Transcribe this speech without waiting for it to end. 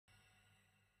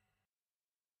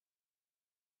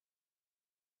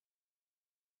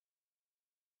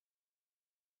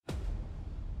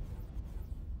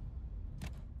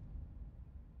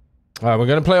Alright, we're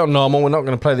going to play on normal. We're not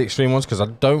going to play the extreme ones because I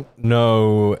don't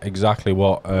know exactly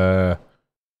what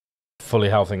fully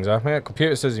how things are. Yeah,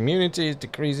 computer says immunity is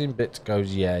decreasing. Bits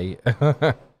goes yay.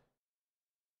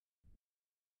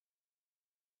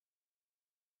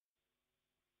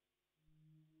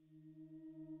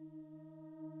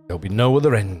 There'll be no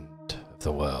other end of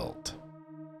the world.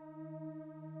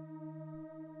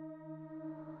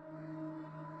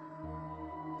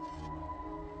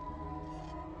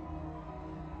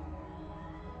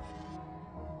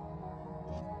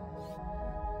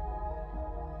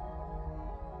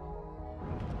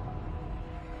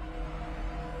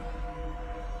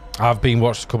 I've been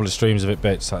watched a couple of streams of it,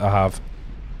 bits. I have.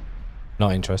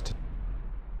 Not interested.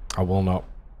 I will not.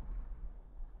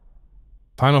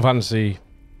 Final Fantasy.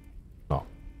 Not.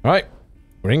 Alright.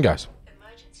 We're in, guys.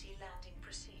 Emergency landing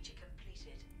procedure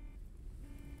completed.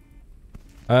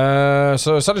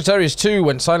 So Sagittarius 2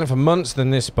 went silent for months, then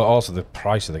this, but also the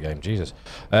price of the game. Jesus.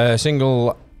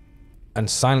 Single and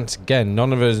silence again.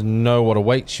 None of us know what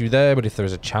awaits you there, but if there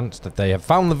is a chance that they have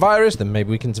found the virus, then maybe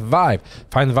we can survive.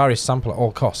 Find the virus sample at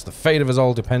all costs. The fate of us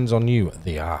all depends on you,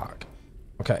 the Ark.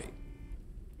 Okay.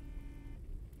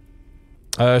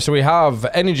 So we have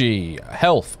energy,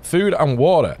 health, food, and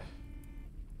water.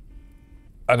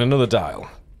 And another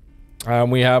dial.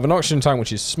 We have an oxygen tank,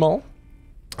 which is small.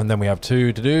 And then we have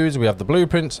two to-dos. We have the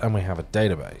blueprints, and we have a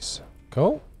database.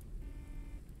 Cool.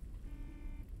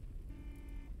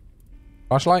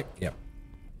 Flashlight? Yep.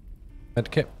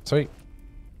 Medkit. Sweet.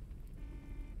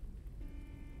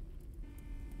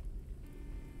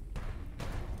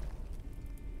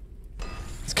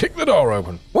 Let's kick the door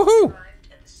open. Woohoo!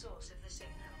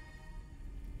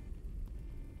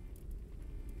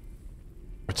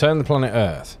 Return to planet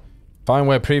Earth. Find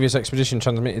where previous expedition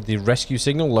transmitted the rescue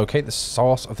signal. Locate the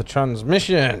source of the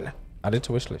transmission. Added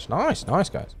to wish list. Nice, nice,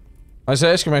 guys. I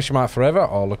say exclamation mark forever,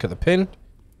 or look at the pin.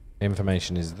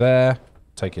 Information is there.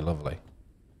 Take it lovely.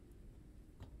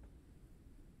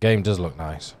 Game does look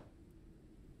nice.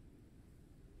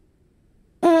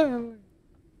 Health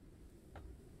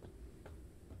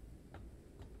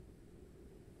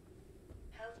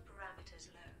parameters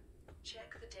low.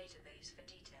 Check the database for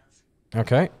details.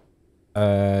 Okay.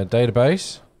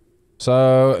 Database.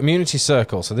 So, immunity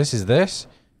circle. So this is this.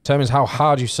 Determines how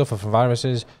hard you suffer from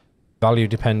viruses. Value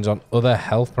depends on other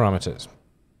health parameters.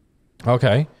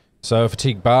 Okay. So,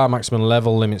 fatigue bar, maximum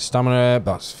level, limits stamina.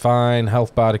 That's fine.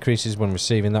 Health bar decreases when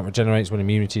receiving. That regenerates when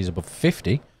immunity is above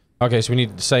 50. Okay, so we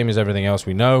need the same as everything else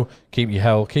we know. Keep your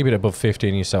health. Keep it above 50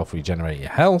 and yourself regenerate your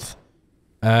health.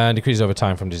 And decreases over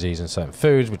time from disease and certain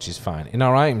foods, which is fine. In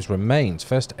our items remains.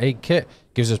 First aid kit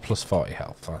gives us plus 40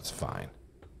 health. That's fine.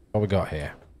 What we got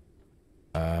here?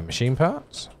 Machine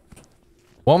parts.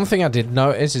 One thing I did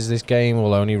notice is this game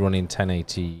will only run in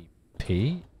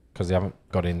 1080p because they haven't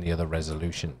got in the other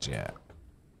resolutions yet.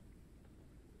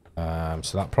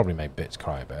 So that probably made bits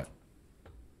cry a bit.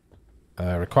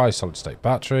 Requires solid state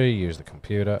battery. Use the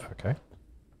computer. Okay.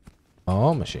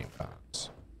 Oh, machine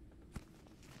parts.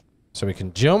 So we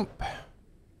can jump.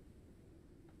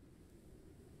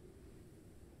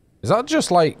 Is that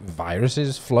just like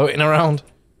viruses floating around?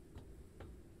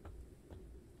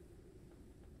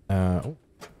 Oh,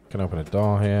 can open a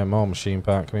door here. More machine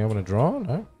part. Can we open a drawer?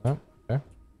 No. No. Okay.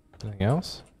 Anything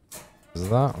else? Is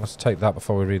that? Let's take that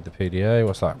before we read the PDA.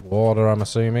 What's that? Water, I'm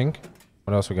assuming.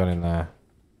 What else we got in there?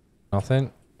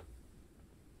 Nothing.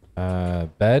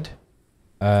 Bed.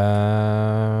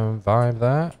 Vibe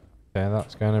there. Okay,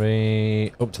 that's going to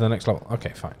be up to the next level.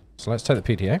 Okay, fine. So let's take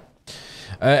the PDA.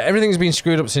 Everything's been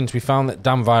screwed up since we found that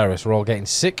damn virus. We're all getting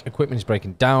sick. Equipment is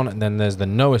breaking down. And then there's the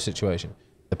Noah situation.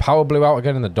 The power blew out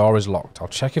again and the door is locked. I'll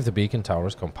check if the beacon tower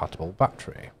has compatible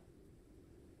battery.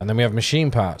 And then we have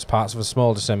machine parts. Parts of a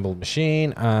small disassembled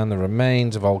machine. And the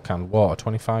remains of old canned water.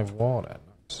 25 water.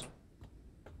 Nice.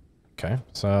 Okay,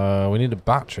 so we need a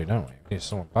battery, don't we? We need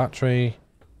some battery.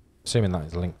 Assuming that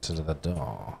is linked to the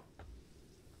door.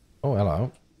 Oh,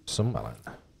 hello. Some melon.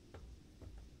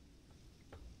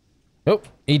 Oh,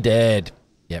 he dead.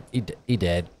 Yep, he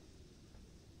dead.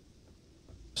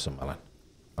 Some melon.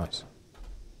 Nice.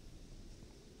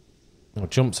 Oh,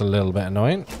 jump's a little bit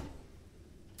annoying.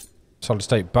 Solid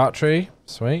state battery.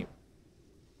 Sweet.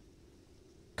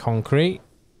 Concrete.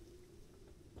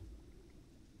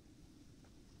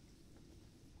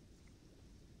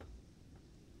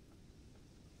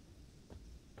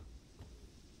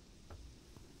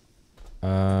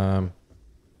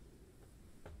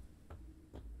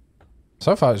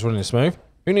 So far it's running smooth.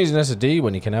 Who needs an SSD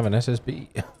when you can have an SSB?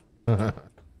 New radio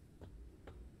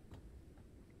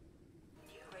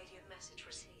message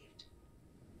received.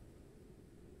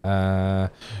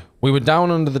 We were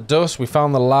down under the dust. We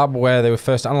found the lab where they were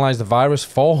first analysed the virus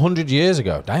 400 years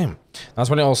ago. Damn. That's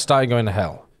when it all started going to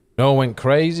hell. Noah went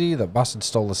crazy. The bastard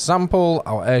stole the sample,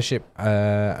 our airship,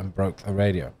 and broke the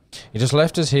radio. He just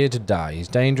left us here to die. He's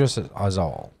dangerous as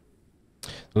all.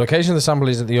 The location of the sample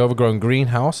is at the overgrown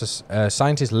greenhouse.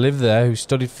 Scientists live there who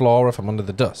studied flora from under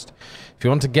the dust. If you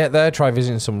want to get there, try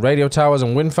visiting some radio towers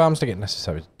and wind farms to get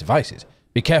necessary devices.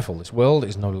 Be careful, this world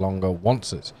is no longer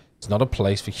wants us. It's not a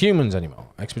place for humans anymore.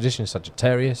 Expedition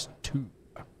Sagittarius 2.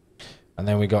 And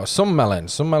then we got some melon.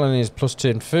 Some melon is +2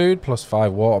 in food,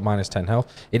 +5 water, -10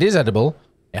 health. It is edible.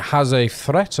 It has a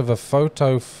threat of a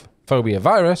photophobia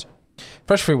virus.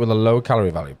 Fresh fruit with a low calorie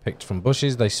value. Picked from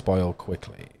bushes, they spoil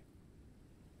quickly.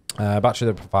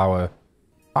 Battery that power.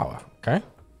 Okay.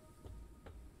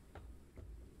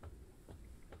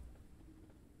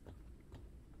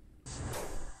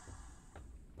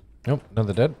 Nope,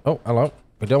 another dead. Oh, hello.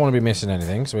 We don't want to be missing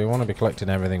anything, so we want to be collecting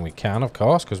everything we can, of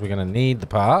course, because we're going to need the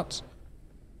parts.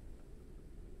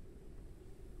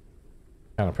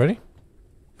 Kind of pretty.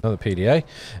 Another PDA.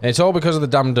 And it's all because of the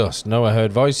damn dust. Noah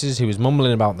heard voices. He was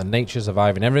mumbling about the nature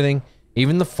surviving everything,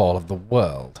 even the fall of the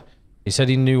world. He said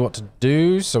he knew what to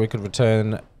do so he could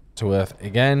return to Earth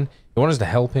again. He wanted us to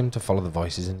help him to follow the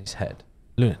voices in his head.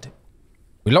 Lunatic.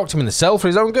 We locked him in the cell for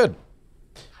his own good.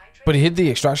 But he hid the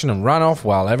extraction and ran off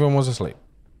while everyone was asleep.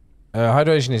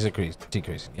 Hydration is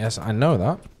decreasing. Yes, I know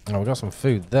that. And we've got some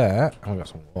food there. And we've got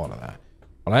some water there.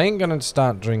 But I ain't going to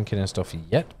start drinking and stuff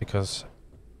yet because,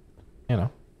 you know,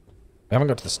 we haven't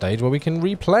got to the stage where we can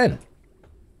replen.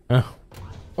 Oh,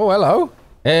 hello.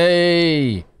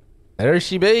 Hey. There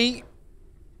she be.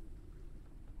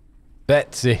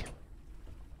 Betsy.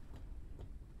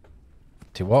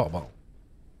 Dirty water bottle.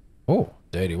 Oh,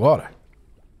 dirty water.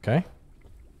 Okay.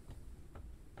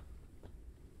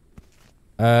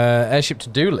 Airship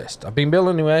to-do list. I've been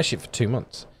building a new airship for 2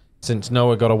 months since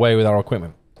Noah got away with our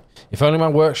equipment. If only my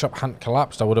workshop hadn't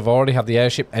collapsed, I would have already had the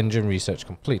airship engine research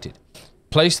completed.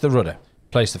 Place the rudder.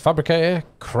 Place the fabricator.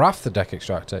 Craft the deck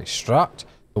extractor. Extract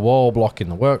the wall block in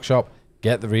the workshop.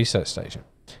 Get the research station.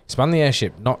 Expand the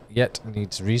airship. Not yet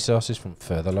needs resources from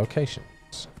further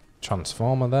locations.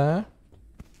 Transformer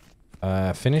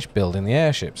there. Finish building the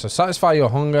airship. So satisfy your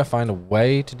hunger. Find a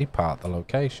way to depart the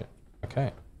location.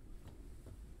 Okay.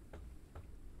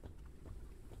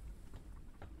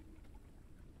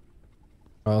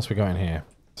 What else we got in here?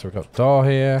 So we've got door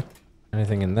here.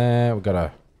 Anything in there? We've got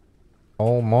a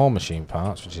whole more machine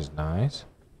parts, which is nice.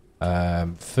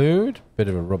 Food. Bit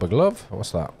of a rubber glove.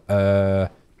 What's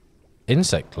that?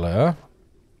 Insect lure.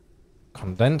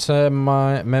 Condenser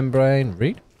membrane.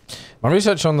 Read. My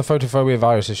research on the photophobia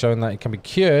virus has shown that it can be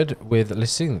cured with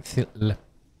Lysithenia.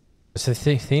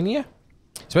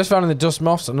 It's best found in the dust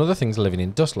moths and other things living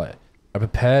in dust layer. I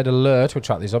prepared a lure to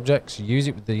attract these objects. Use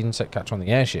it with the insect catcher on the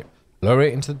airship. Lower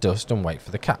it into the dust and wait for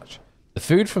the catch. The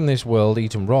food from this world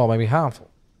eaten raw may be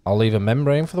harmful. I'll leave a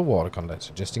membrane for the water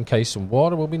condenser, just in case some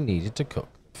water will be needed to cook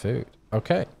the food.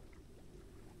 Okay.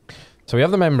 So we have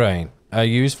the membrane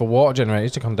used for water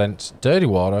generators to condense dirty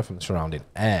water from the surrounding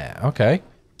air. Okay.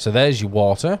 So there's your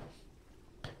water.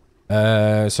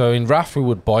 So in Raft we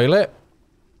would boil it.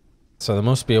 So there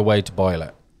must be a way to boil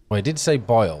it. Well, it did say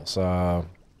boil, so...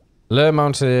 Lure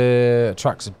mounted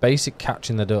attracts a basic catch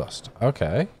in the dust.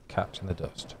 Okay. Catch in the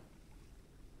dust.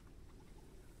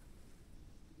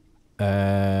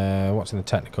 What's in the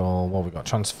technical? What have we got?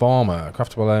 Transformer.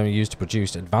 Craftable element used to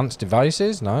produce advanced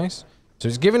devices. Nice. So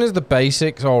it's given us the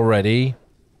basics already.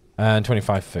 And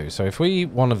 25 food. So if we eat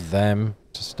one of them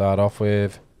to start off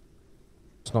with.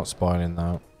 It's not spoiling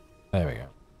though. There we go.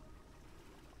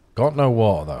 Got no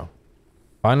water though.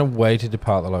 Find a way to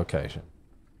depart the location.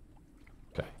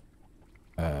 Okay.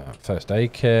 First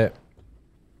aid kit.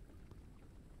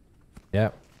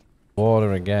 Yep.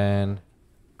 Water again.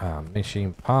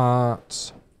 Machine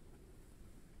parts.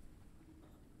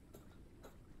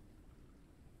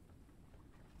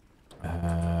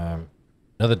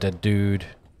 Another dead dude.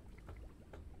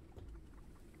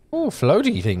 Oh,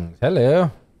 floaty things.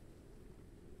 Hello.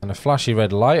 And a flashy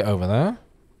red light over there.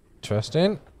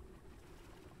 Interesting.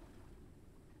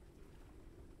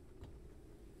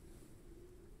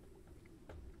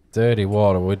 Dirty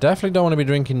water. We definitely don't want to be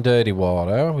drinking dirty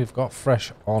water. We've got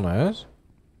fresh honors.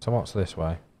 So what's this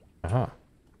way? Aha.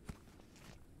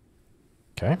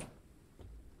 Okay.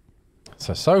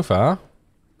 So far,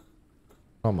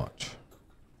 not much.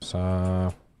 So...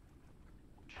 Calories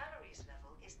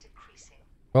level is decreasing.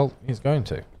 Well, he's going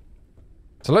to.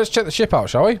 So let's check the ship out,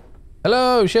 shall we?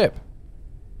 Hello, ship.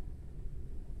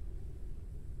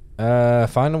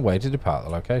 Find a way to depart the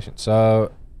location.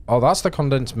 So... Oh, that's the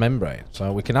condensed membrane.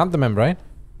 So we can add the membrane.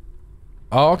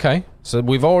 Oh, okay. So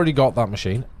we've already got that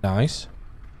machine. Nice.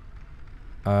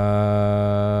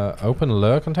 Open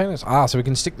lure containers. Ah, so we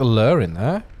can stick the lure in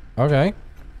there. Okay.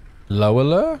 Lower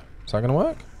lure? Is that going to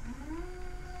work?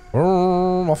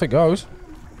 Off it goes.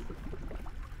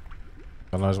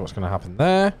 God knows what's going to happen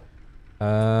there.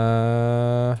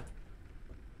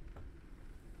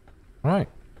 Right.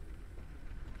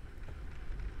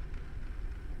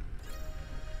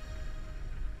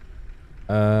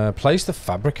 Place the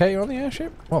fabricator on the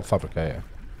airship? What fabricator?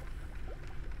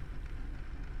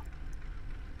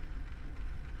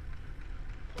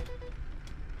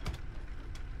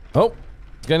 Oh,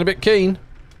 getting a bit keen.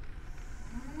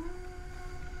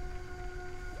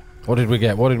 What did we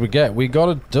get? What did we get? We got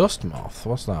a dust moth.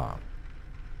 What's that?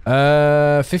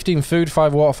 15 food,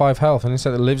 5 water, 5 health. An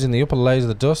insect that lives in the upper layers of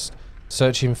the dust,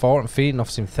 searching for and feeding off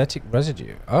synthetic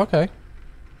residue. Okay.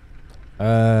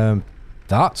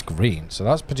 That's green. So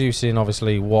that's producing,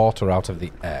 obviously, water out of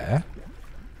the air.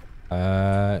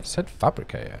 It said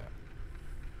fabricator.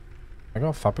 I got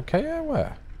a fabricator?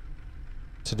 Where?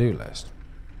 To-do list.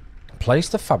 Place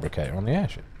the fabricator on the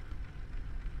airship.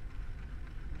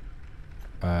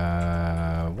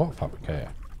 What fabricator?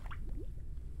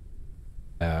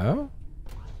 No.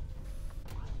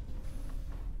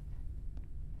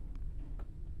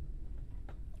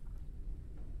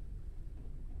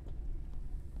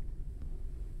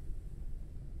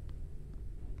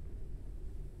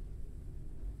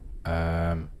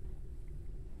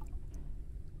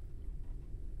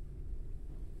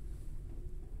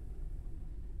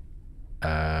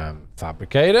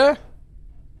 Fabricator?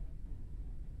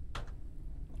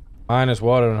 Minus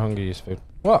water and hunger use food.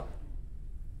 What?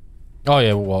 Oh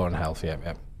yeah, water and health, yeah,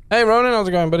 yeah. Hey Ronan, how's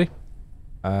it going, buddy?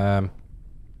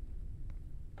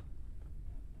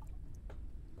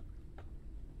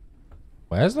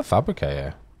 Where's the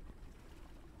fabricator?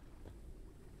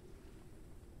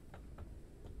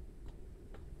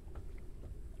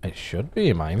 It should be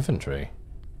in my inventory.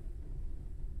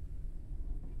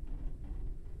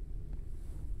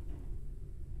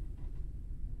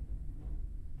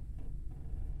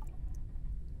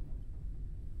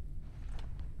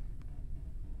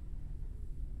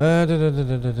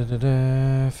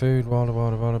 Food,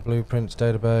 water, blueprints,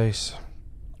 database.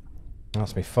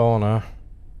 That's me fauna.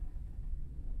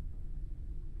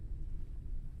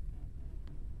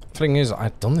 Thing is,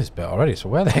 I've done this bit already, so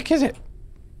where the heck is it?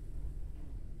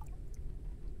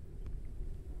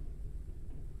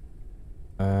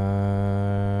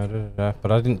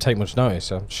 But I didn't take much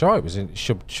notice. I'm sure it was in,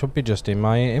 should be just in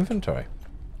my inventory.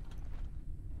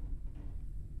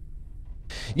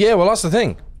 Yeah, well that's the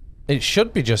thing. It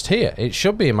should be just here. It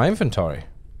should be in my inventory.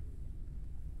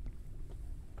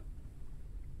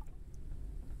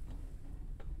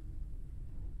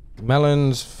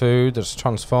 Melons, food, that's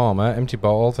transformer, empty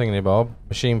bottle, thingy-bob,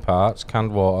 machine parts,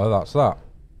 canned water, that's that.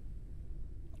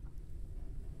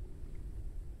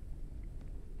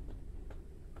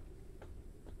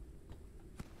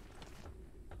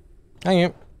 Hang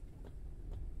on.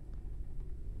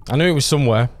 I knew it was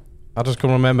somewhere. I just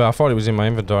couldn't remember. I thought it was in my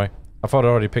inventory. I thought I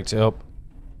already picked it up.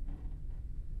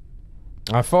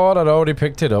 I thought I'd already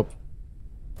picked it up.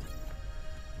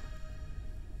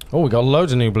 Oh, we got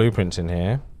loads of new blueprints in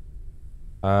here.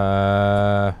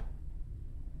 Someone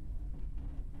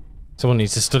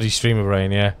needs to study streamer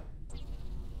brain, yeah.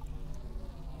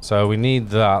 So we need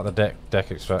that, the deck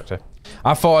extractor.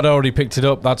 I thought I'd already picked it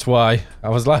up, that's why. I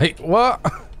was like, what?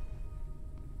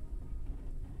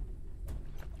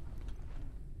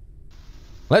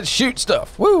 Let's shoot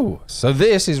stuff. Woo! So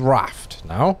this is raft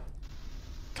now.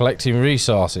 Collecting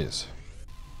resources.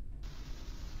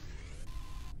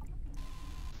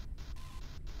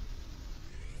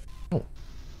 Oh.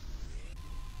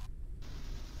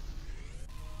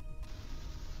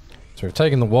 So we've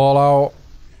taken the wall out.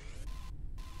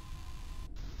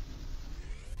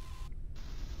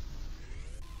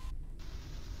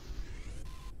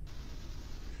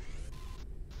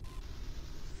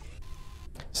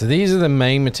 So these are the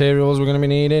main materials we're going to be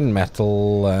needing.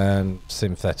 Metal and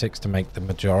synthetics to make the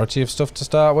majority of stuff to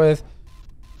start with.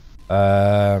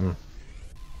 That's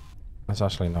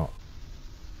actually not.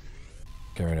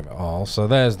 Get rid of it all. So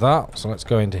there's that. So let's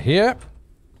go into here.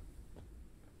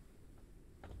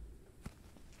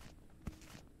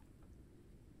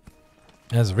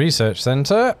 There's a research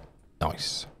center.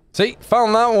 Nice. See,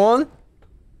 found that one.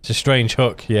 It's a strange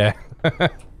hook, yeah.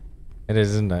 It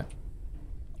is, isn't it?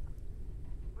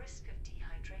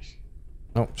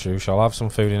 Oh, shoosh, I'll have some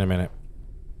food in a minute.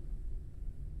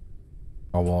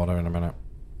 Or water in a minute.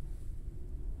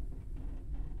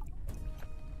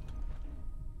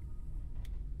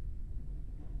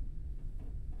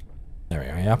 There we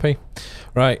go, you happy?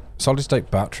 Right, solid state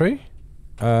battery.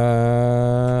 Do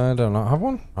not have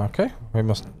one. Okay, we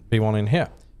must be one in here.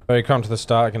 Very cramped to the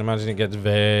start. I can imagine it gets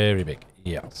very big.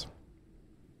 Yes.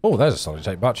 Oh, there's a solid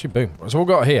state battery. Boom. So we've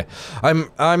got here.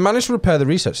 I managed to repair the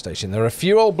research station. There are a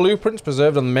few old blueprints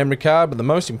preserved on the memory card, but the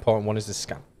most important one is the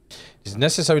scan. It is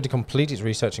necessary to complete its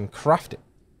research and craft it.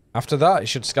 After that, it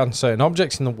should scan certain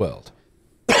objects in the world,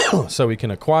 so we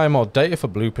can acquire more data for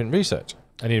blueprint research.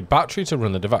 I need a battery to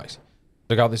run the device.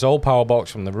 Took out this old power box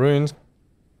from the ruins.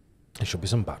 There should be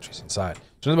some batteries inside.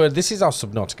 So in other words, this is our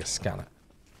Subnautica scanner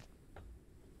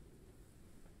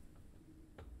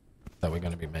that we're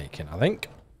going to be making, I think.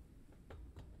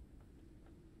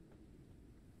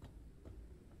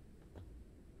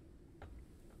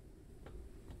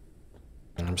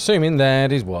 And I'm assuming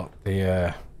that is what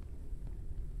the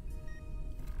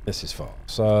this is for.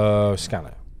 So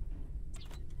scanner.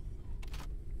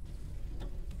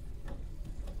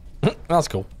 That's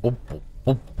cool. Whoop, whoop,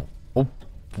 whoop, whoop,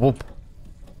 whoop.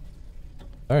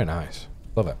 Very nice.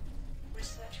 Love it.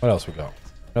 What else we got?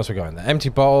 What else we got in there? Empty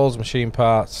bottles, machine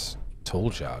parts, tool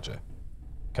charger.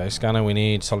 Okay, scanner. We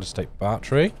need solid state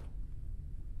battery.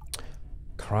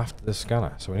 Craft the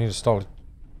scanner. So we need a solid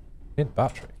state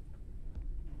battery.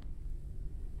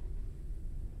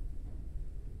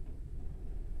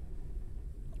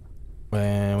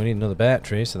 Well, we need another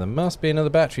battery, so there must be another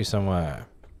battery somewhere.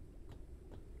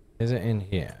 Is it in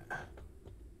here?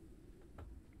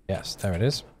 Yes, there it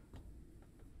is.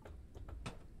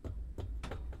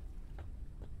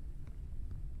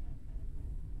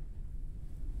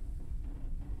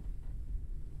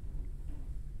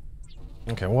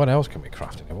 Okay, what else can we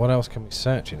craft in here? What else can we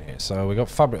search in here? So we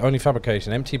got only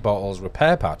fabrication, empty bottles,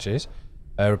 repair patches,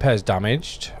 repairs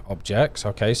damaged objects.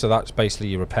 Okay, so that's basically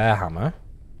your repair hammer.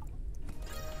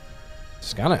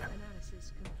 Scanner.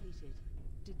 Analysis completed.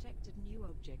 Detected new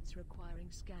objects requiring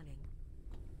scanning.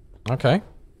 Okay.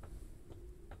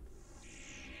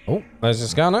 Oh, there's the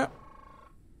scanner.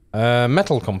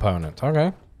 Metal component.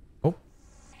 Okay. Oh.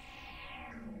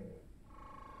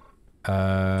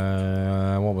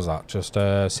 What was that? Just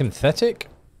synthetic?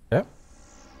 Yep.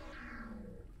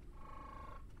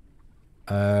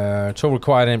 Tool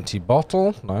required empty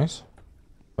bottle. Nice.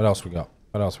 What else we got?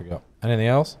 What else we got? Anything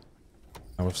else?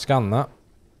 And we've scanned that.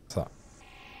 What's that?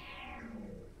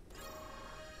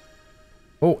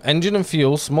 Oh, engine and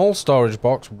fuel, small storage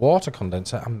box, water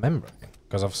condenser, and membrane.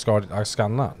 Because I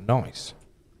scanned that. Nice.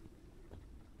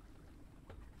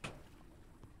 Is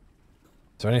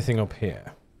there anything up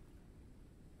here?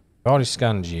 I've already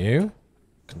scanned you.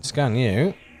 Can scan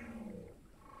you.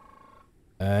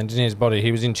 Engineer's body.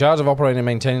 He was in charge of operating and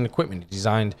maintaining equipment. He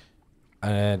designed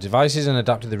devices and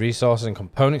adapted the resources and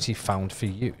components he found for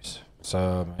use.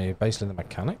 So, basically the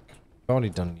mechanic. I've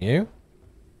already done you.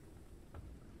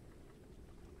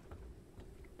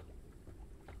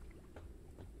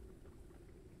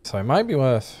 So it might be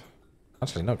worth...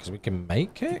 Actually, no, because we can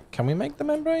make it. Can we make the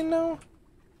membrane now?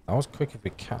 That was quick if we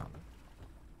can.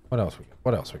 What else we got?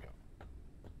 What else we got?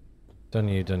 Done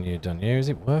you, done you, done you. Is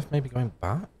it worth maybe going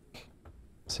back?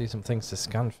 See some things to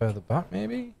scan further back,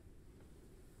 maybe?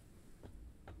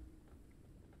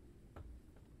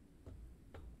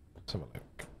 Let's have a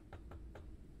look.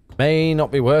 May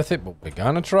not be worth it, but we're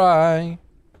gonna try.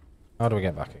 How do we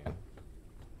get back again?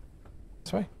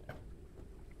 This way? Yeah.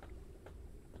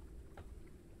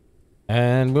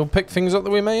 And we'll pick things up that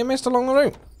we may have missed along the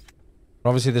route.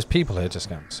 Obviously, there's people here to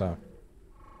scan, so...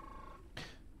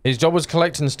 His job was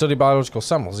collect and study biological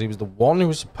samples. He was the one who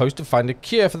was supposed to find a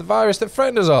cure for the virus that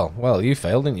threatened us all. Well, you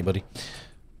failed, didn't you, buddy?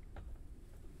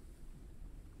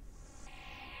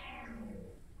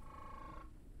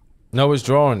 Noah's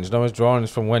drawings. Noah's drawings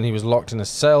from when he was locked in a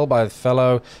cell by a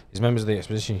fellow. His members of the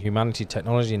expedition, humanity,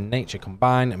 technology, and nature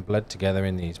combined and bled together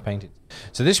in these paintings.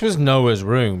 So this was Noah's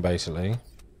room, basically.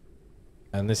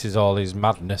 And this is all his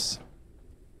madness.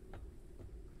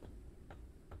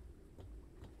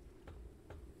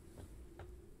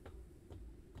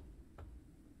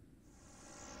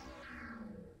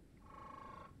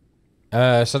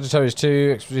 Sagittarius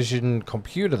 2 expedition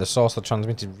computer, the source of the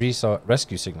transmitted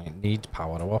rescue signal. It needs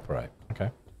power to operate.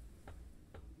 Okay.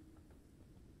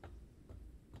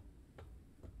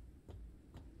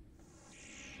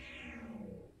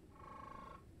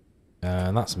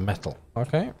 And that's metal.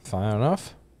 Okay, fair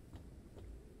enough.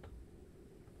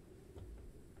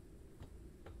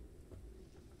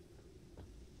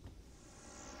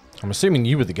 I'm assuming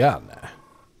you were the gardener.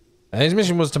 His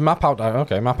mission was to map out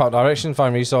directions,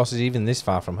 find resources even this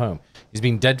far from home. He's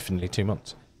been dead for nearly 2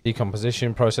 months.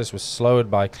 Decomposition process was slowed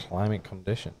by climate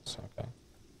conditions. Okay.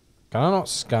 Can I not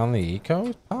scan the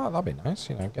eco part? That'd be nice,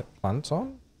 you know, get plants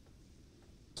on.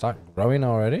 Is that growing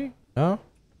already? No?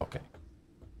 Okay.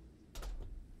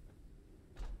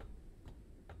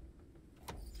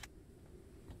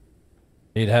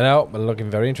 He'd head out, but looking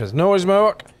very interested. No worries,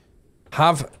 Mohawk.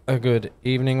 Have a good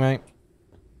evening, mate.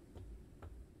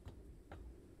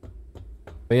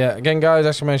 But yeah, again, guys,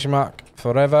 exclamation mark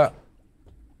forever.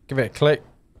 Give it a click.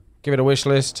 Give it a wish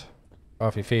list. Or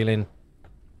if you're feeling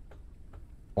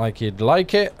like you'd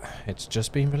like it, it's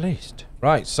just been released.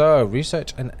 Right, so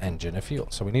research an engine of fuel.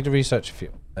 So we need to research a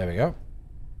fuel. There we go.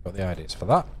 Got the ideas for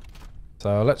that.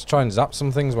 So let's try and zap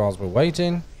some things whilst we're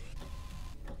waiting.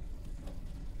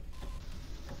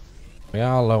 We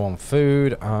are low on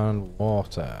food and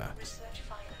water.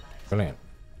 Brilliant.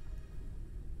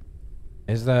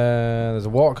 Is there's a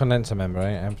water condenser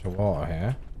membrane, empty water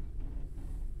here.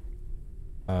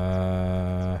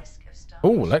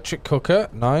 Oh, electric cooker,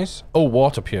 nice. Oh,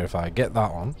 water purifier, get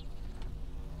that on.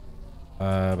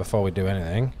 Before we do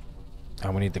anything.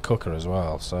 And we need the cooker as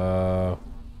well, so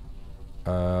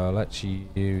let's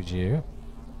use you.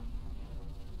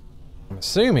 I'm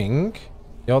assuming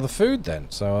you're the food then,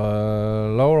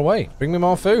 so lower away. Bring me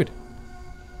more food.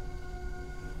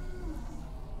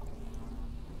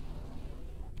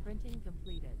 Printing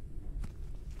completed.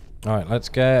 Alright, let's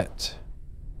get...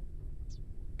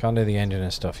 Can't do the engine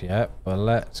and stuff yet, but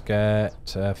let's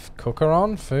get cooker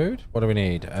on, food. What do we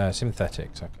need?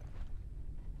 Synthetics, okay.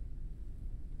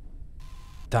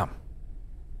 Damn.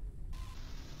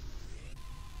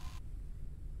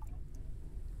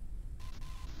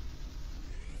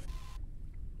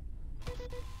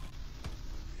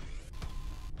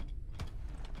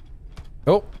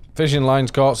 Oh, fishing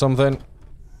line's caught something.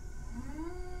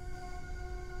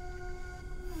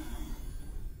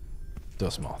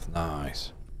 Dust moth,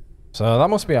 nice. So that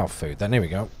must be our food then, here we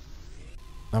go.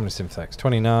 How many synthetics?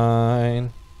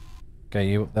 29. Okay,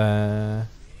 you up there.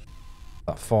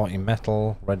 That 40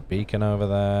 metal, red beacon over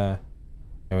there.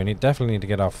 Yeah, we definitely need to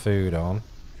get our food on.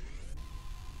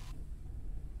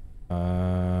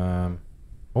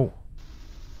 Oh.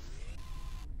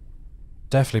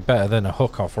 Definitely better than a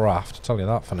hook off raft, I'll tell you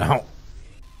that for now.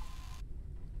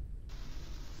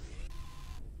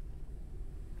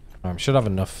 We should have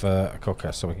enough for a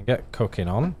cooker, so we can get cooking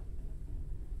on.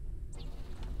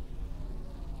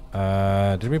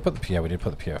 Did we put the... Yeah, we did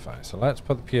put the purifier. So let's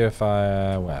put the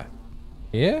purifier where?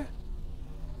 Here?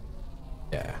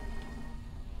 Yeah.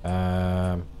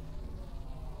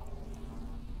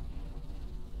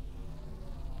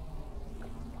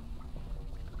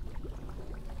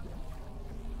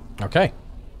 Okay.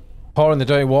 Pour in the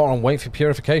dirty water and wait for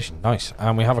purification. Nice.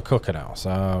 And we have a cooker now,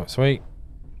 so sweet.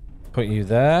 Put you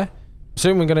there.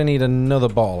 Soon we're going to need another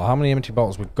bottle. How many empty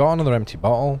bottles? We've got another empty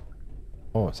bottle.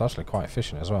 Oh, it's actually quite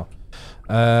efficient as well.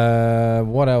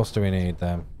 What else do we need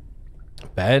then?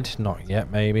 Bed? Not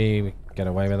yet, maybe. We can get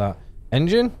away with that.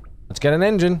 Engine? Let's get an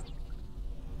engine.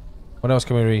 What else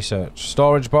can we research?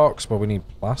 Storage box, but we need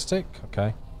plastic.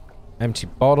 Okay. Empty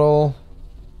bottle.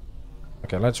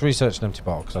 Okay, let's research an empty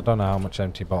bottle, because I don't know how much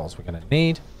empty bottles we're going to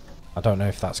need. I don't know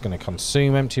if that's going to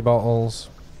consume empty bottles.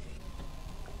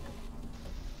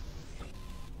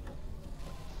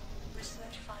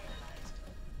 Research finalized.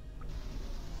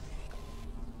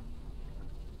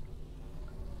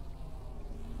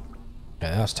 Okay,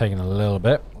 that's taking a little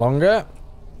bit longer.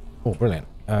 Oh, brilliant.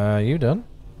 You done?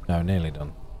 No, nearly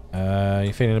done.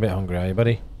 You feeling a bit hungry, are you,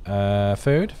 buddy?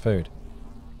 Food? Food.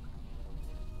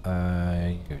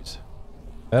 Use.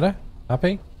 Better?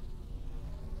 Happy?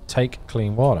 Take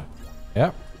clean water.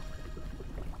 Yep.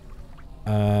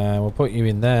 We'll put you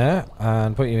in there,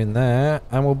 and put you in there,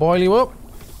 and we'll boil you up.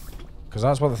 Because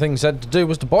that's what the thing said to do,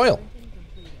 was to boil.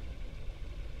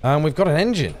 And we've got an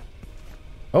engine.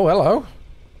 Oh, hello.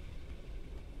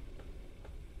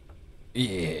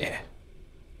 Yeah.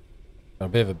 Got a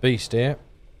bit of a beast here.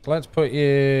 So let's put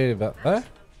you back there.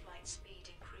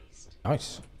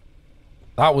 Nice.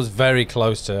 That was very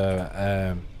close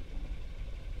to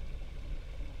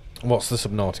what's the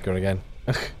Subnautica again?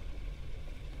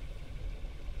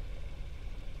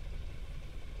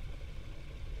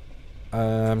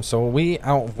 So are we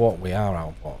out of what? We are out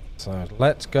of what? So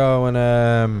let's go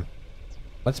and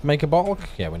let's make a bottle.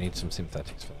 Yeah, we need some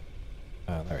synthetics for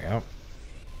that. There we go.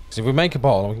 Because if we make a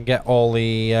bottle, we can get all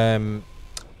the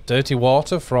dirty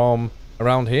water from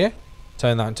around here,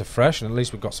 turn that into fresh, and at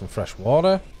least we've got some fresh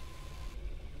water.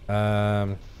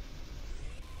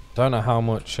 Don't know how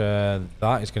much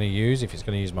that is going to use, if it's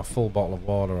going to use my full bottle of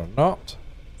water or not.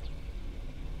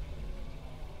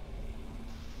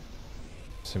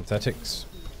 Synthetics.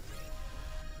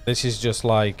 This is just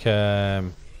like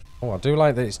oh, I do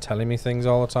like that it's telling me things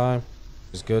all the time.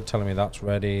 It's good, telling me that's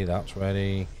ready, that's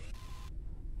ready.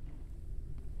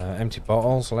 Empty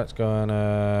bottle, so let's go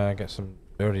and get some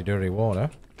dirty water.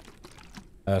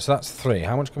 So that's 3.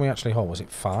 How much can we actually hold? Was it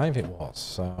 5? It was.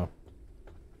 So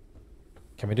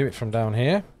can we do it from down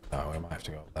here? No, we might have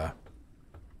to go up there.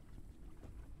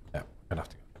 Yeah, we're gonna have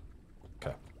to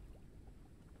go.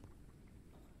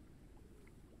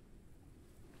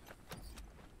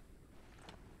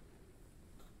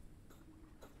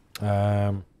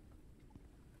 Okay.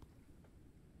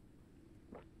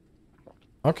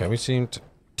 Okay, we seem to...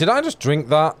 Did I just drink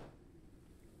that?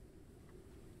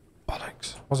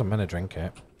 Bollocks. Wasn't meant to drink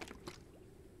it.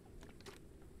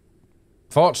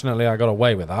 Fortunately, I got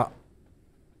away with that.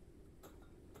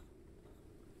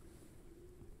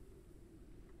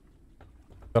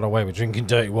 Got away with drinking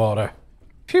dirty water.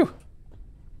 Phew.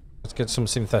 Let's get some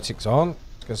synthetics on.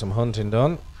 Let's get some hunting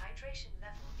done. Hydration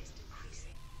level is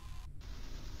decreasing.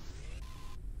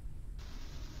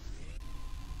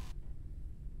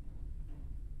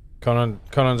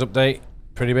 Conan's update.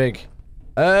 Pretty big.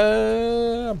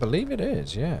 I believe it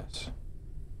is, yes.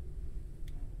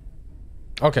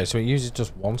 Okay, so it uses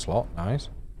just 1 slot. Nice.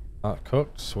 That's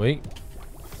cooked. Sweet.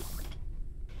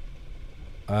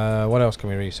 What else can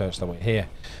we research that way? Here.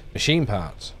 Machine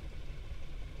parts.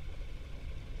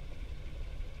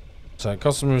 So,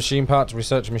 custom machine part to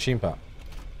research a machine part.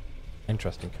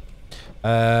 Interesting.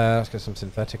 Let's get some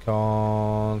synthetic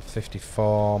on.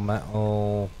 54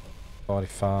 metal.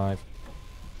 45.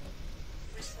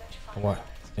 What?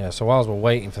 Yeah, so whilst we're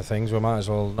waiting for things, we might as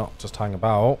well not just hang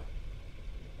about.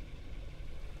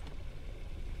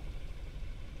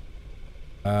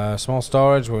 Small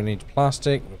storage, we'll need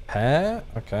plastic. Repair,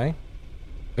 okay.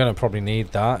 We're gonna probably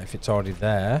need that if it's already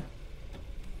there.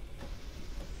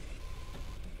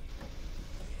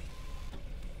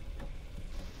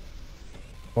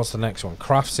 What's the next one?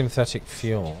 Craft synthetic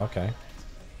fuel, okay.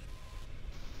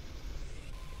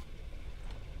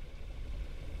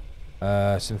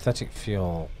 Synthetic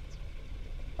fuel.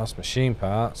 That's machine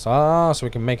parts. Ah, so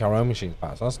we can make our own machine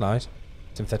parts. That's nice.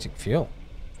 Synthetic fuel.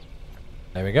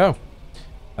 There we go.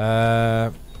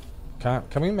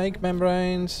 Can we make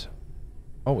membranes?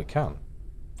 Oh, we can.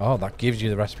 Oh, that gives you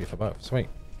the recipe for both. Sweet.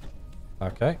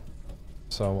 Okay.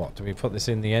 So what? Do we put this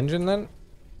in the engine then?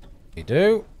 We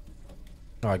do.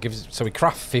 Oh, it gives. So we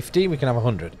craft 50. We can have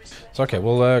 100. So okay,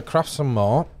 we'll craft some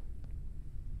more.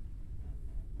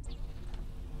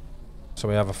 So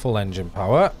we have a full engine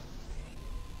power.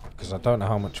 Because I don't know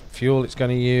how much fuel it's going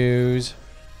to use.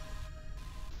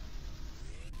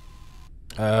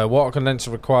 Water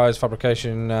condenser requires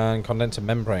fabrication and condenser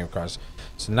membrane requires.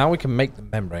 So now we can make the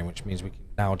membrane, which means we can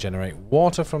now generate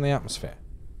water from the atmosphere.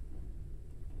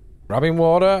 Grabbing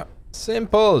water.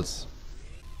 Simples.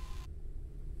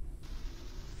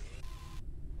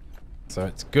 So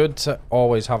it's good to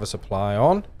always have a supply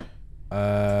on.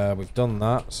 We've done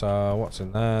that. So what's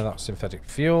in there? That's synthetic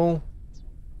fuel.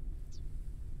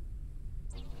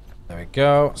 There we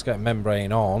go. Let's get a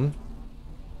membrane on.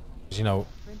 Because, you know,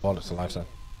 well, it's a lifestyle.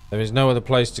 There is no other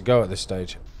place to go at this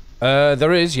stage.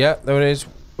 There is, yeah, there is.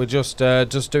 We're just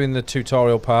doing the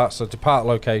tutorial part. So depart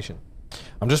location.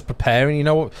 I'm just preparing. You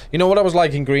know what I was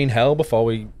like in Green Hell before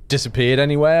we disappeared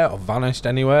anywhere or vanished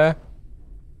anywhere.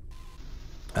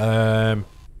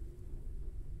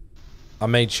 I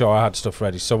made sure I had stuff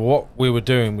ready. So what we were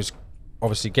doing was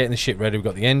obviously getting the ship ready. We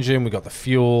got the engine, we got the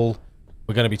fuel.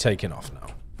 We're going to be taking off now.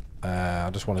 I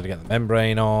just wanted to get the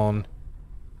membrane on.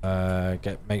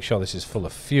 Make sure this is full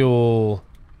of fuel.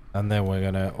 And then we're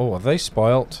going to... Oh, are they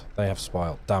spoilt? They have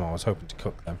spoilt. Damn, I was hoping to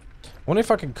cook them. I wonder if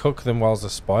I can cook them whilst they're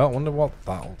spoilt. I wonder what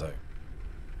that'll do.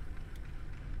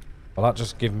 Will that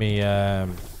just give me...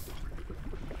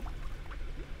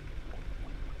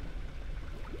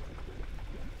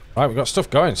 Right, we've got stuff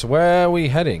going. So where are we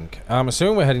heading? I'm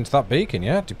assuming we're heading to that beacon,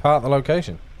 yeah? Depart the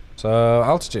location. So,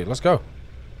 altitude, let's go.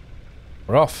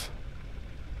 We're off.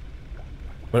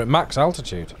 We're at max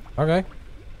altitude. Okay.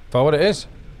 Forward it is.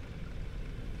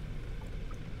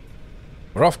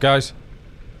 We're off, guys.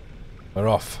 We're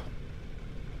off.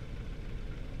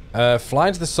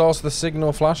 Flying to the source of the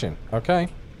signal flashing. Okay.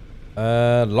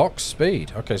 Lock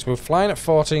speed. Okay, so we're flying at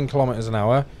 14 kilometers an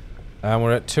hour. And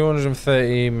we're at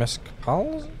 230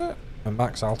 mescals, is it? At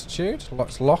max altitude.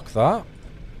 Let's lock that.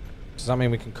 Does that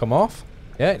mean we can come off?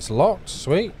 Yeah, it's locked.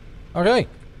 Sweet. Okay.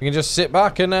 We can just sit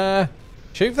back and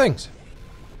shoot things.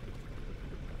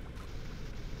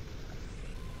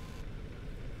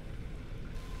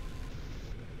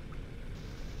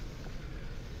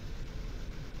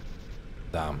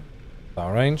 Damn.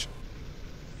 Our range.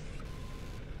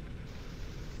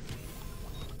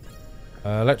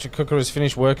 Electric cooker has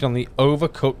finished working on the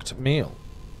overcooked meal.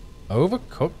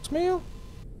 Overcooked meal?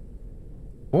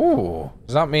 Ooh.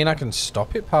 Does that mean I can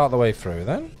stop it part of the way through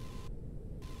then?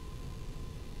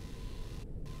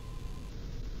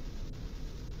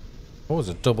 Oh, there's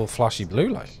a double flashy blue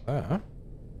light there.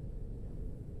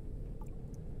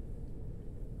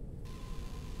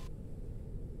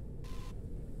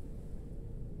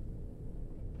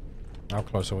 How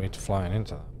close are we to flying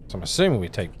into that? So I'm assuming we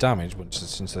take damage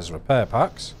since there's repair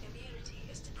packs. Immunity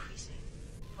is decreasing.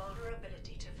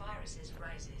 Vulnerability to viruses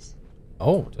rises.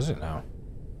 Oh, does it now?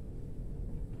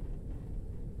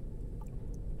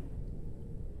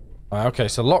 Right, okay,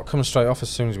 so lock comes straight off as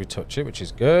soon as we touch it, which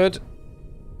is good.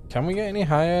 Can we get any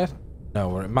higher? No,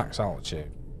 we're at max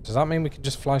altitude. Does that mean we can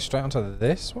just fly straight onto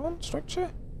this one structure?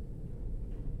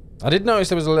 I did notice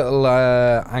there was a little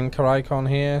anchor icon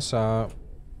here, so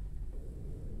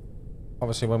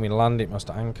obviously when we land it must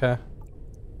anchor.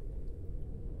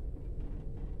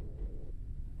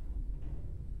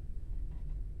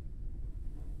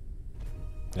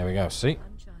 There we go, see?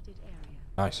 Uncharted area.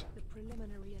 Nice. The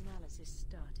preliminary analysis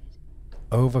started.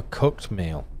 Overcooked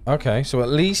meal. Okay, so at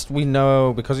least we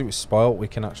know, because it was spoilt, we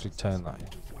can actually turn that in.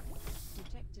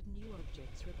 Detected new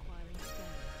objects requiring scanning.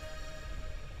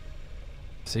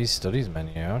 See studies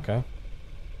menu, okay.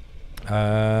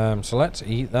 So let's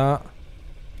eat that.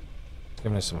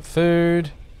 Giving us some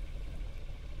food.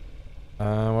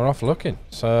 We're off looking.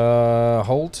 So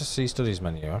hold to see studies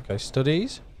menu. Okay,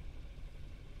 studies.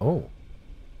 Oh.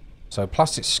 So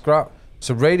plastic scrap.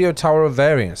 So radio tower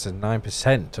variance is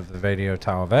 9% of the radio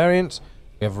tower variance.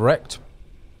 We have wrecked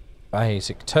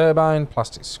basic turbine,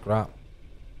 plastic scrap.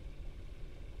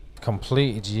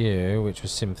 Completed you, which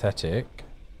was synthetic.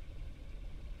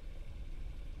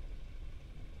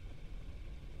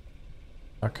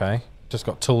 Okay. Just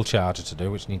got tool charger to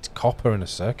do, which needs copper and a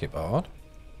circuit board.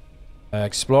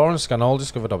 Explore and scan all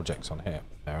discovered objects on here.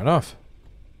 Fair enough.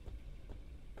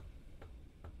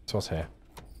 So what's here?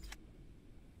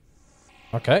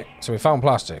 Okay, so we found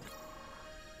plastic.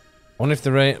 I wonder if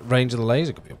the range of the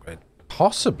laser could be upgraded.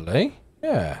 Possibly.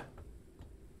 Yeah.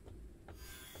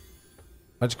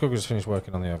 Magic Cooker just finished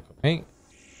working on the overcooked meat.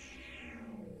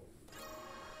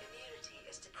 Immunity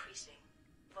is decreasing.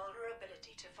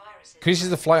 Vulnerability to viruses. Increases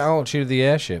the flight altitude of the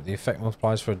airship. The effect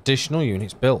multiplies for additional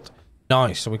units built.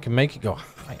 Nice, so we can make it go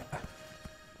higher.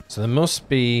 So there must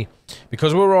be,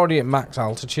 because we're already at max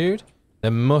altitude,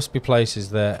 there must be places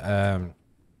that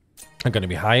are going to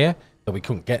be higher that we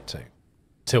couldn't get to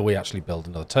till we actually build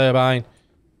another turbine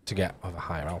to get of a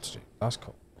higher altitude. That's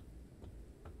cool.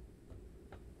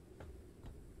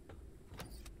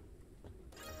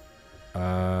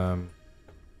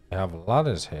 We have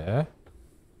ladders here.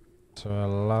 So a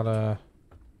ladder,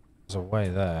 there's a way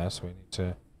there, so we need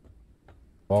to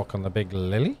walk on the big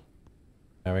lily.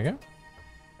 There we go.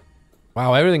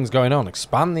 Wow, everything's going on.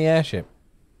 Expand the airship.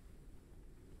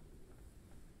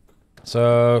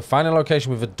 So, find a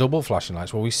location with a double flashing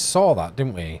lights. Well, we saw that,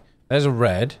 didn't we? There's a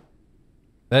red.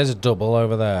 There's a double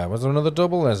over there. Was there another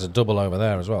double? There's a double over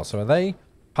there as well. So, are they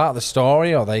part of the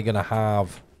story? Or are they going to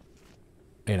have,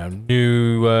 you know,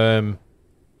 new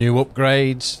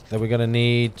upgrades that we're going to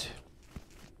need?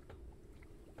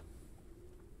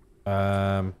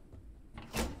 Oh,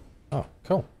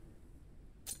 cool.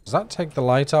 Does that take the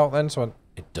light out then? So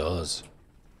it does.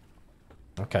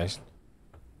 Okay. So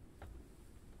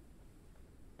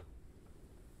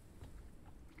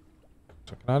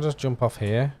can I just jump off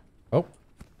here? Oh.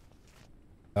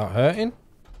 Without hurting?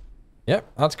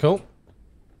 Yep, that's cool.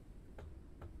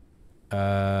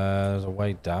 There's a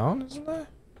way down, isn't there?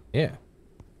 Yeah.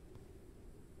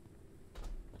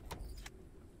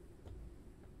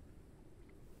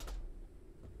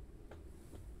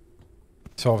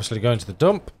 So obviously going to the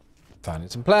dump, finding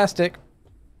some plastic.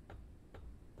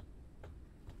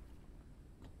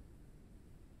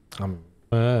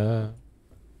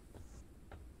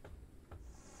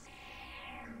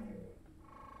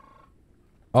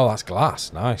 Oh, that's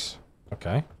glass. Nice.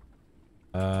 Okay.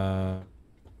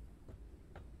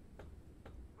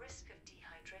 Risk of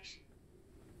dehydration.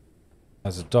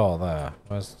 There's a door there.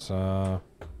 Where's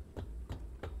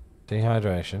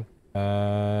dehydration?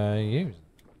 Use.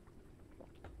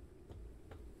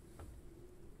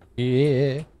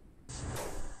 Yeah.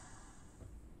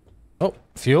 Oh,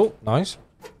 fuel. Nice.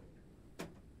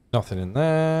 Nothing in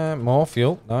there. More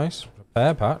fuel. Nice.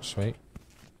 Repair patch. Sweet.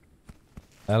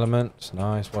 Elements.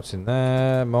 Nice. What's in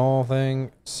there? More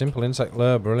thing. Simple insect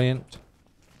lure. Brilliant.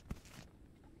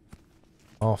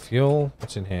 More fuel.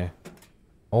 What's in here?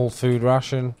 Old food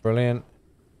ration. Brilliant.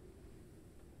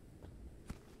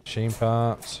 Machine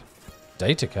parts.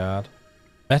 Data card.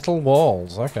 Metal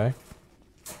walls. Okay.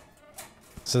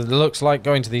 So it looks like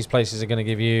going to these places are going to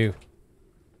give you...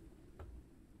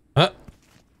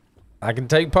 I can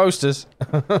take posters.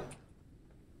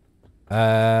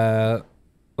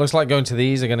 Looks like going to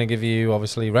these are going to give you,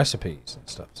 obviously, recipes and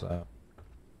stuff, so...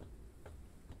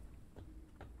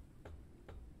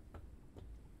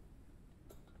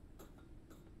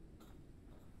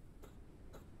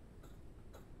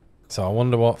 So I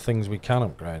wonder what things we can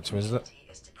upgrade. So is that...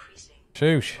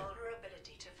 Shoosh.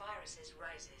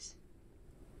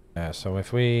 Yeah, so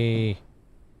if we...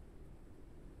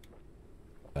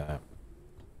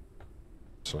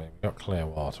 Actually, we got clear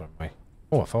water, haven't we?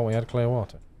 Oh, I thought we had clear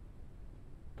water.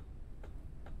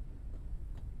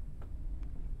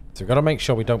 So we've got to make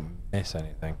sure we don't miss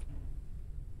anything.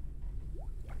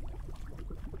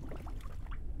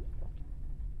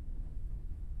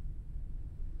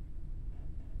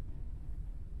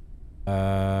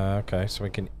 Okay, so we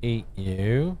can eat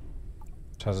you,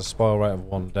 which has a spoil rate of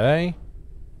 1 day.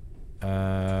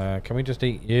 Can we just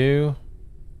eat you?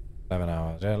 7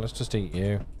 hours. Yeah, let's just eat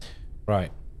you.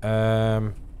 Right.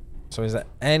 So is there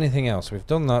anything else? We've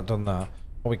done that, done that.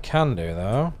 What we can do,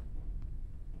 though...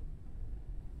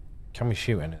 Can we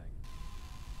shoot anything?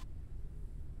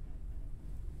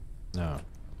 No.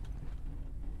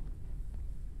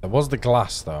 There was the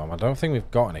glass, though. I don't think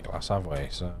we've got any glass, have we?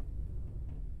 So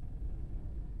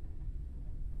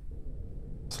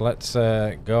let's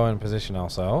go and position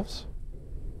ourselves.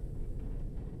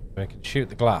 We can shoot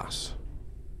the glass.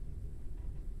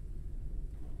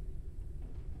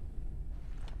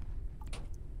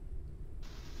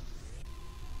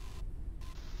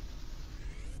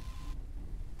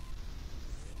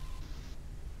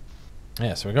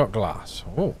 Yeah, so we got glass.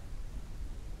 Oh.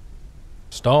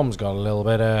 Storm's got a little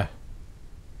bit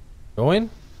going.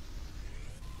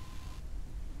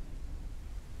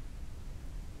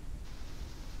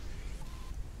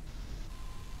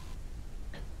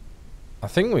 I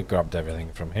think we grabbed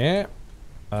everything from here.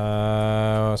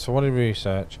 So what did we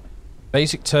research?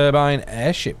 Basic turbine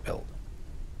airship build.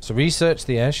 So research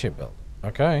the airship build.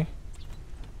 Okay.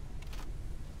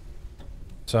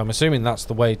 So I'm assuming that's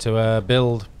the way to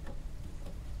build.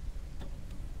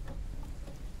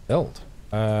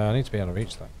 I need to be able to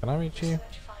reach that. Can I reach you?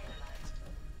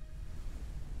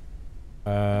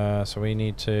 So we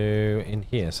need to in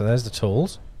here. So there's the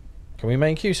tools. Can we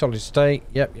make you solid state?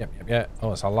 Yep.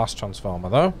 Oh, it's our last transformer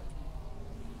though.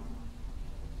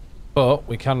 But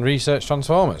we can research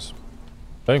transformers.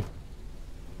 Boom.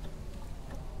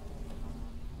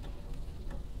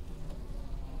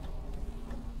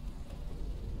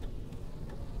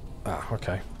 Ah,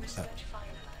 okay.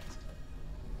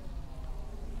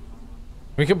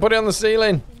 We can put it on the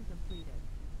ceiling.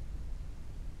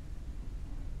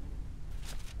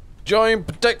 Joint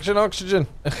protection oxygen.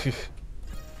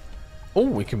 Oh,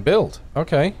 we can build.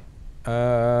 Okay.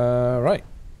 Right.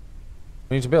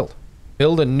 We need to build.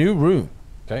 Build a new room.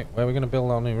 Okay, where are we going to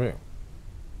build our new room?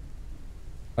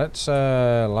 Let's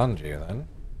land you then.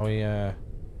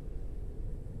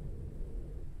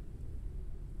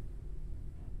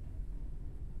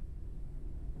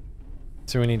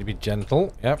 So we need to be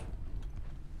gentle. Yep.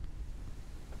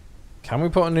 Can we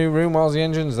put a new room whilst the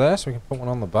engine's there so we can put one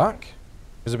on the back?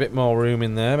 There's a bit more room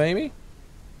in there maybe.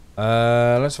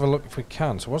 Let's have a look if we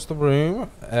can. So what's the room?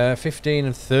 15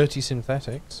 and 30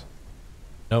 synthetics.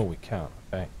 No, we can't.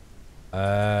 Okay.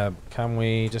 Can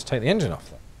we just take the engine off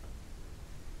then?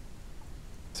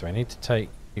 So I need to take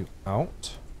you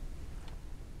out.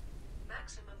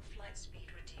 Maximum flight speed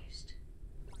reduced.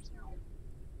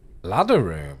 Ladder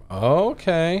room.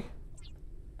 Okay.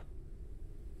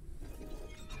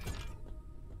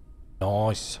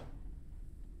 Nice.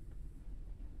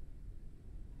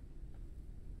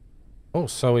 Oh,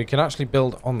 so we can actually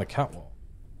build on the catwalk.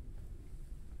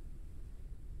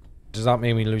 Does that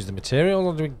mean we lose the materials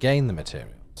or do we gain the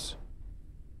materials?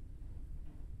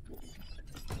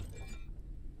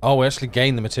 Oh, we actually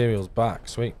gain the materials back.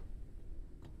 Sweet.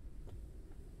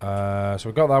 So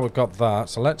we've got that, we've got that.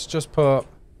 So let's just put...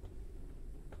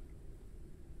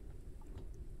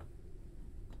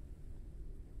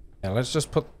 Yeah, let's just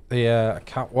put the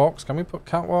catwalks. Can we put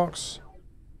catwalks?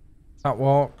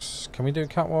 Catwalks. Can we do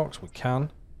catwalks? We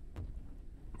can.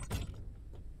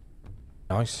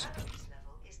 Nice.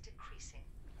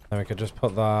 Then we could just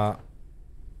put that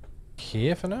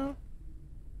here for now.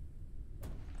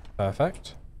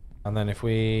 Perfect. And then if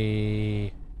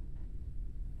we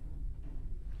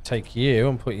take you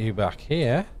and put you back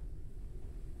here,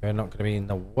 we're not going to be in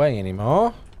the way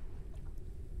anymore.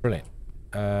 Brilliant.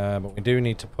 But we do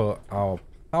need to put our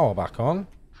power back on.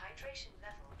 Hydration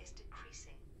level is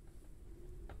decreasing.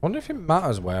 I wonder if it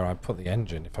matters where I put the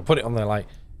engine. If I put it on the like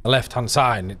the left hand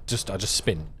side, and I just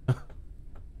spin.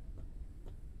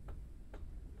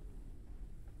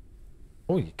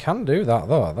 Oh, you can do that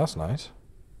though. That's nice.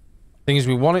 Thing is,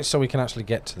 we want it so we can actually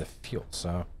get to the fuel. So,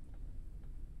 I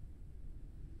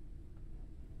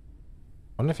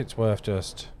wonder if it's worth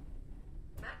just.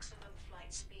 Maximum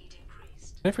flight speed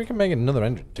increased. If we can make another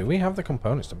engine, do we have the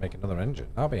components to make another engine?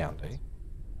 That'll be handy.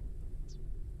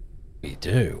 We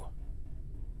do.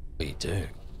 We do.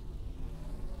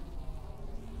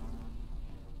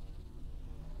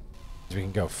 We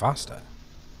can go faster.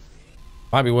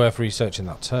 Might be worth researching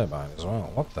that turbine as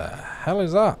well. What the hell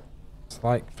is that? It's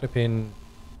like flipping...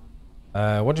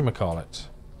 what do you call it?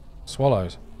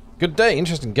 Swallows. Good day,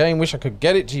 interesting game. Wish I could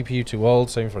get it. GPU too old.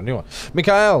 Same for a new one.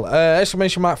 Mikhail,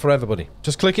 exclamation mark for everybody.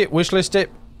 Just click it, wishlist it.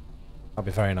 That'll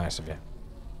be very nice of you.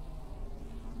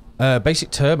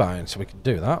 Basic turbine, so we can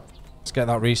do that. Let's get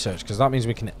that research, because that means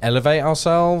we can elevate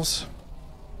ourselves.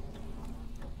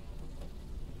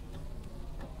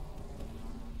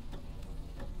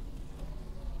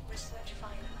 Research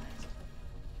finalized.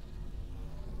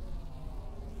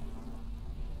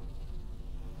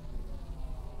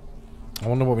 I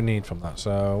wonder what we need from that.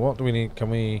 So, what do we need? Can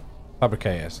we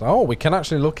fabricate it? Oh, we can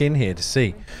actually look in here to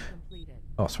see.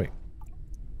 Oh, sweet.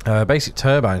 Basic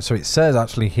turbine. So it says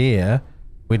actually here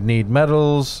we'd need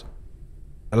metals,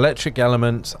 electric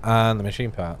elements, and the machine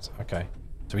parts. Okay.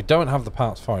 So we don't have the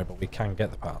parts for it, but we can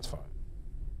get the parts for it.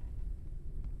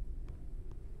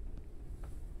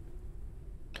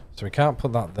 So we can't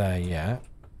put that there yet.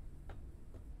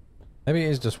 Maybe it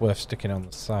is just worth sticking on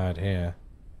the side here.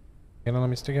 You gonna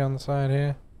let me stick it on the side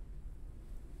here?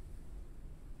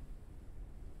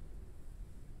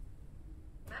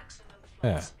 Maximum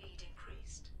flight Yeah. speed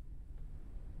increased.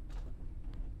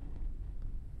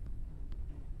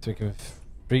 So we can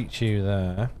reach you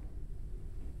there.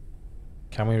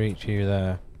 Can we reach you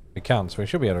there? We can, so we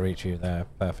should be able to reach you there.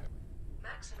 Perfect.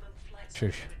 Maximum flight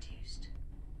speed Shush. reduced.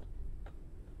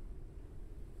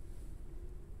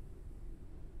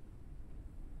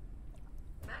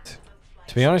 Maximum flight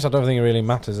To be honest, I don't think it really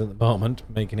matters at the moment,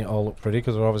 making it all look pretty,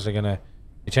 because we're obviously going to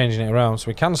be changing it around. So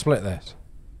we can split this.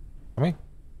 Can we?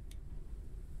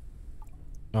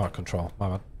 Oh, control. My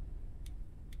bad.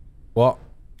 What?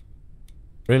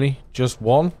 Really? Just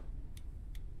one?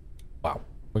 Wow.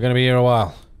 We're going to be here a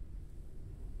while.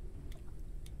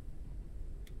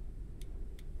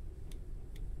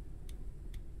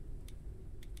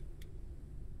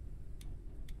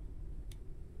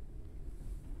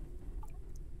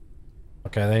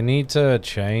 Okay, they need to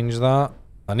change that.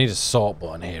 I need a sort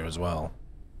button here as well.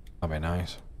 That'd be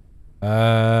nice.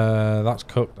 That's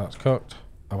cooked, that's cooked.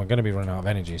 And we're going to be running out of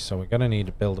energy, so we're going to need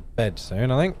to build a bed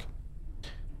soon, I think.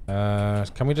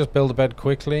 Can we just build a bed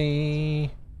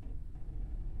quickly?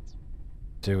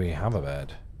 Do we have a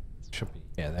bed? Should be.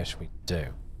 Yeah, there we do.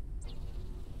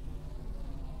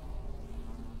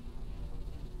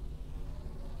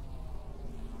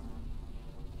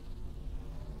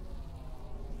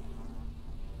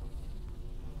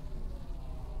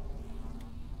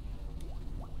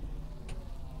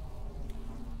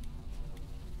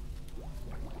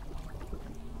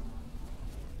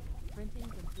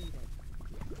 printing completed.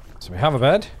 So we have a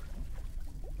bed.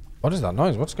 What is that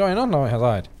noise? What's going on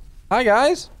outside? Hi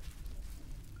guys.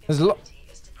 There's Immunity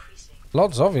is decreasing.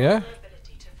 lots of you.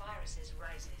 Vulnerability to viruses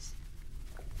rises.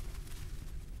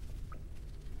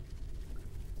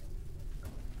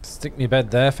 Stick me bed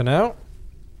there for now.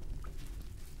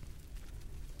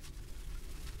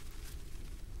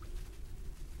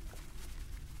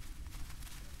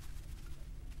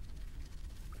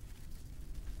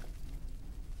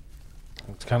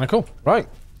 It's kind of cool. Right.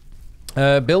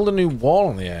 Build a new wall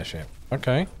on the airship.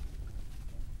 Okay.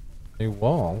 New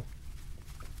wall.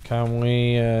 Can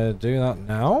we do that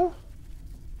now?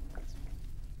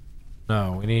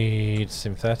 No, we need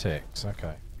synthetics.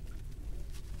 Okay.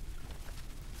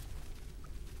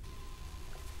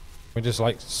 We just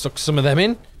like suck some of them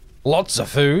in. Lots of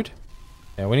food.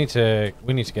 Yeah, we need to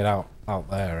get out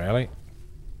there really.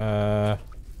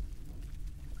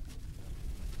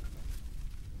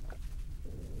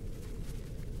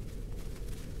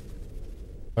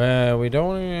 Where we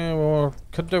don't well,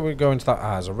 could we go into that?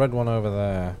 Ah, there's a red one over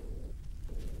there.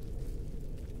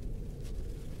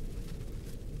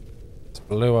 It's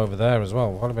blue over there as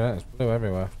well. What about it? It's blue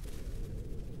everywhere.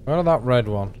 Where is that red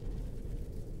one?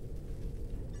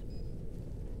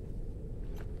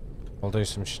 We'll do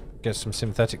some get some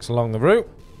synthetics along the route.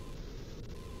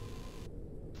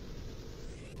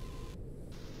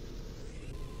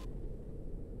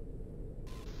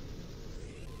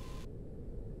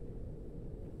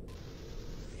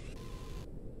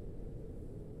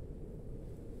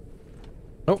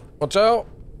 Oh, watch out!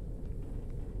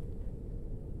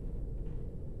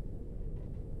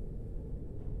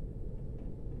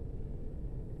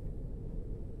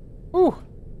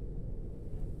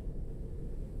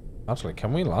 Actually,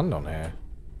 can we land on here?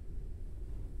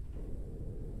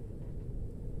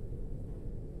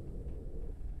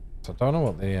 So I don't know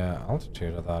what the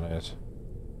altitude of that is.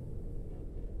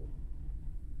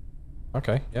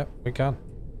 Okay, yep, we can.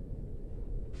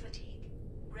 Fatigue.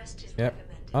 Rest is Yep,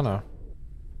 recommended. I know.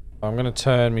 I'm going to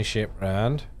turn my ship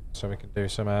round so we can do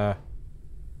some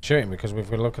shooting, because we've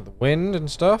got to look at the wind and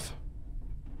stuff.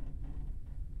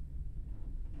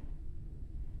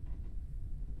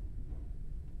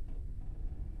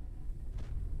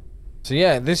 So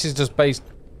yeah, this is just based...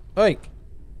 Hey!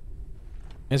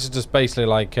 This is just basically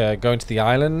like going to the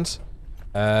islands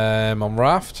on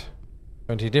raft.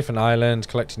 Going to different islands,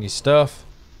 collecting your stuff.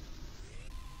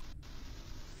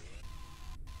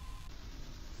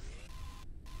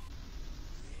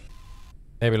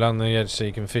 Maybe land on the edge so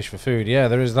you can fish for food. Yeah,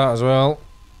 there is that as well.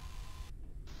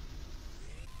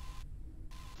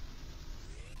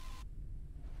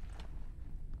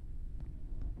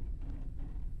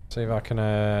 See if I can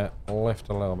lift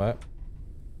a little bit.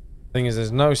 Thing is,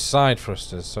 there's no side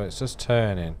thrusters, so it's just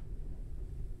turning.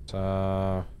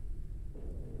 So...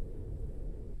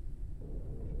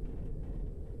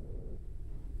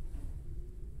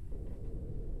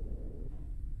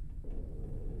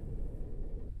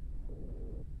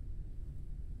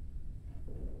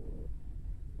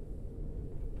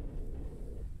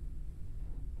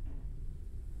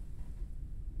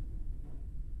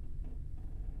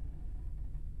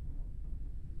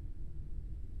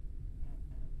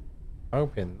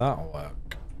 hoping that'll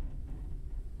work.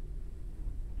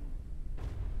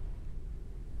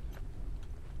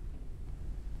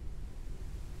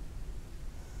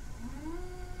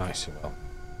 Nice, it will.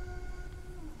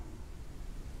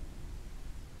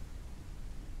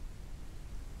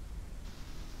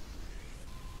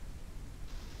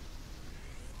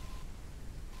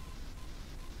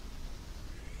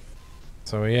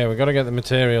 So yeah, we've got to get the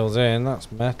materials in.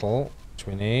 That's metal, which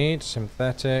we need.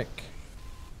 Synthetic.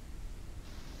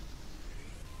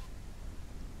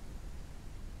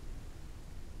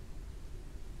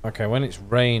 Okay, when it's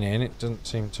raining, it doesn't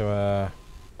seem to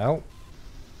help.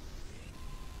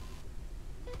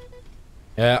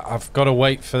 Yeah, I've got to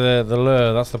wait for the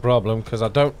lure. That's the problem, because I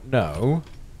don't know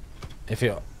if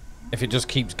it just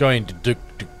keeps going to duk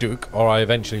duk duk, or I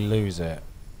eventually lose it.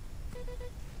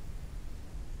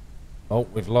 Oh,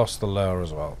 we've lost the lure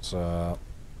as well. So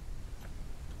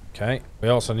okay, we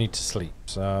also need to sleep.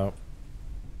 So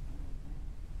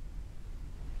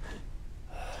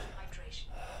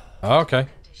okay,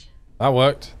 that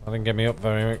worked. That didn't get me up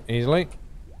very easily.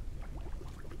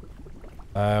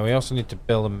 We also need to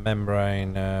build a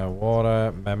membrane,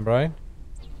 water membrane,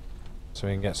 so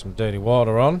we can get some dirty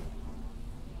water on.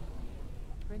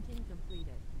 Printing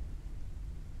completed.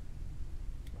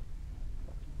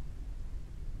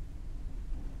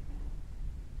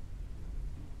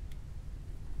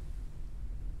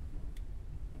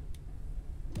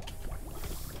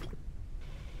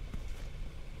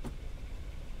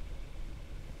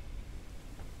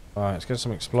 Alright, let's get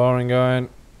some exploring going.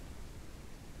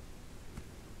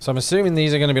 So I'm assuming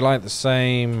these are going to be like the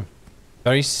same,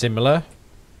 very similar.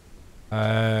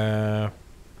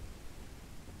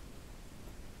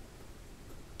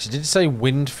 She did say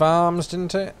wind farms,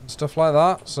 didn't it? And stuff like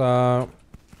that. So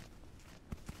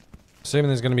assuming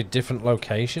there's going to be different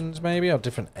locations, maybe, or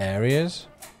different areas.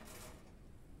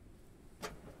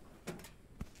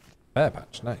 Fair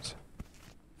patch, nice.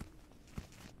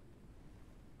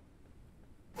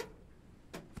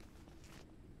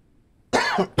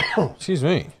 Excuse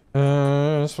me.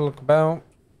 Let's look about.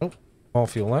 Oh, more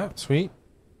fuel there. Sweet.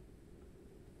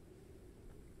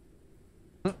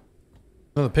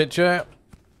 Another picture.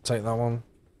 Take that one.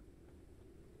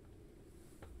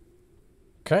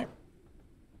 Okay.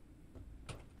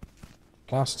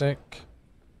 Plastic.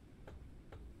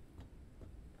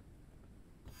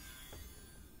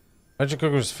 Electric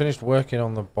cooker has finished working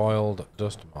on the boiled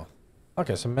dust moth.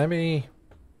 Okay, so maybe...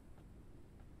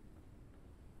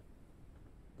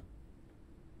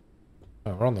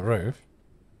 Oh, we're on the roof.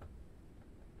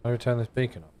 How do we turn this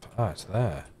beacon up? Ah, it's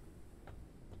there.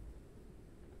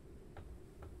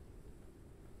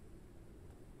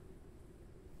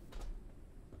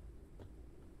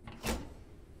 There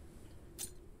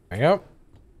we go.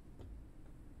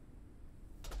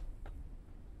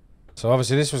 So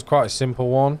obviously this was quite a simple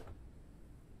one.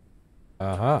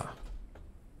 Aha.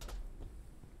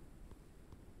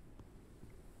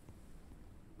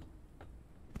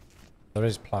 There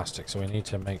is plastic, so we need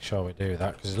to make sure we do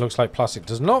that, because it looks like plastic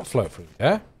does not float through the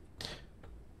air.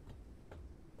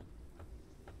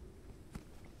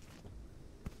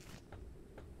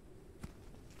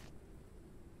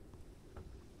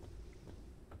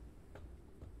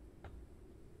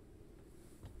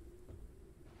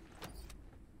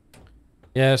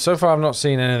 Yeah, so far I've not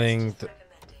seen anything that...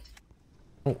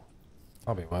 Oh,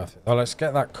 that'll be worth it. Oh, let's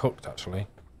get that cooked, actually.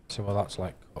 See what that's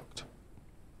like cooked.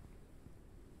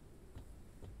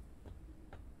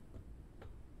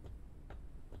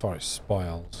 Before it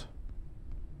spoils.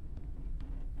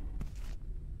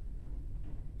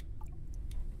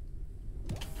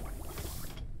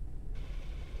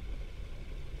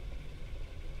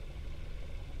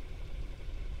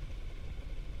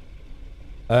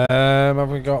 Have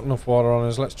we got enough water on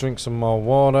us? Let's drink some more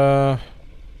water.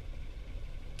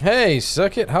 Hey,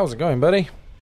 Circuit, how's it going, buddy?